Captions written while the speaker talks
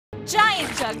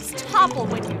Giant jugs topple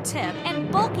when you tip, and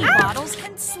bulky bottles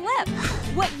can slip.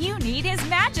 What you need is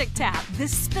Magic Tap, the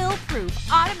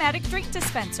spill-proof automatic drink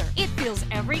dispenser. It fills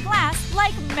every glass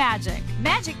like magic.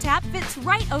 Magic Tap fits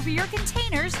right over your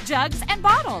containers, jugs, and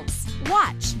bottles.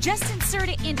 Watch, just insert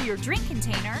it into your drink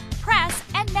container, press,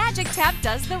 and Magic Tap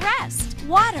does the rest.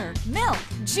 Water, milk,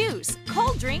 juice,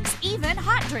 cold drinks, even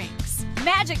hot drinks.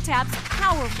 Magic Tap's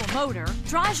powerful motor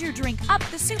draws your drink up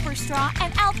the super straw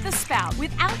and out the spout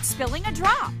without spilling a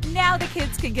drop. Now the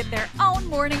kids can get their own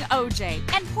morning OJ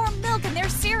and pour milk in their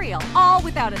cereal, all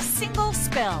without a single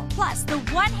spill. Plus, the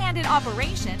one-handed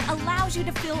operation allows you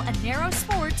to fill a narrow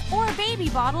sports or baby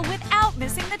bottle without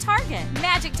missing the target.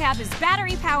 Magic Tap is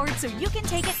battery-powered so you can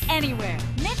take it anywhere.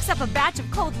 Mix up a batch of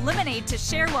cold lemonade to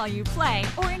share while you play,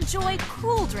 or enjoy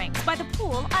cool drinks by the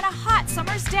pool on a hot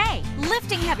summer's day.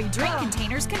 Lifting heavy drink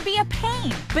containers can be a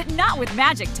pain, but not with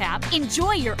Magic Tap.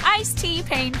 Enjoy your iced tea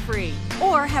pain-free,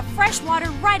 or have fresh water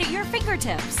right at your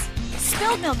fingertips.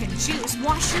 Spilled milk and juice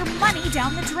wash your money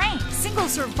down the drain.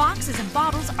 Single-serve boxes and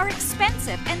bottles are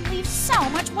expensive and leave so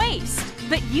much waste.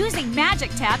 But using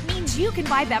Magic Tap means you can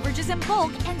buy beverages in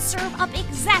bulk and serve up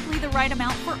exactly the right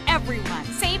amount for everyone,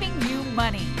 saving you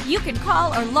money. You can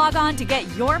call or log on to get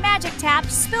your Magic Tap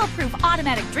spill-proof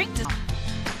automatic drink dispenser.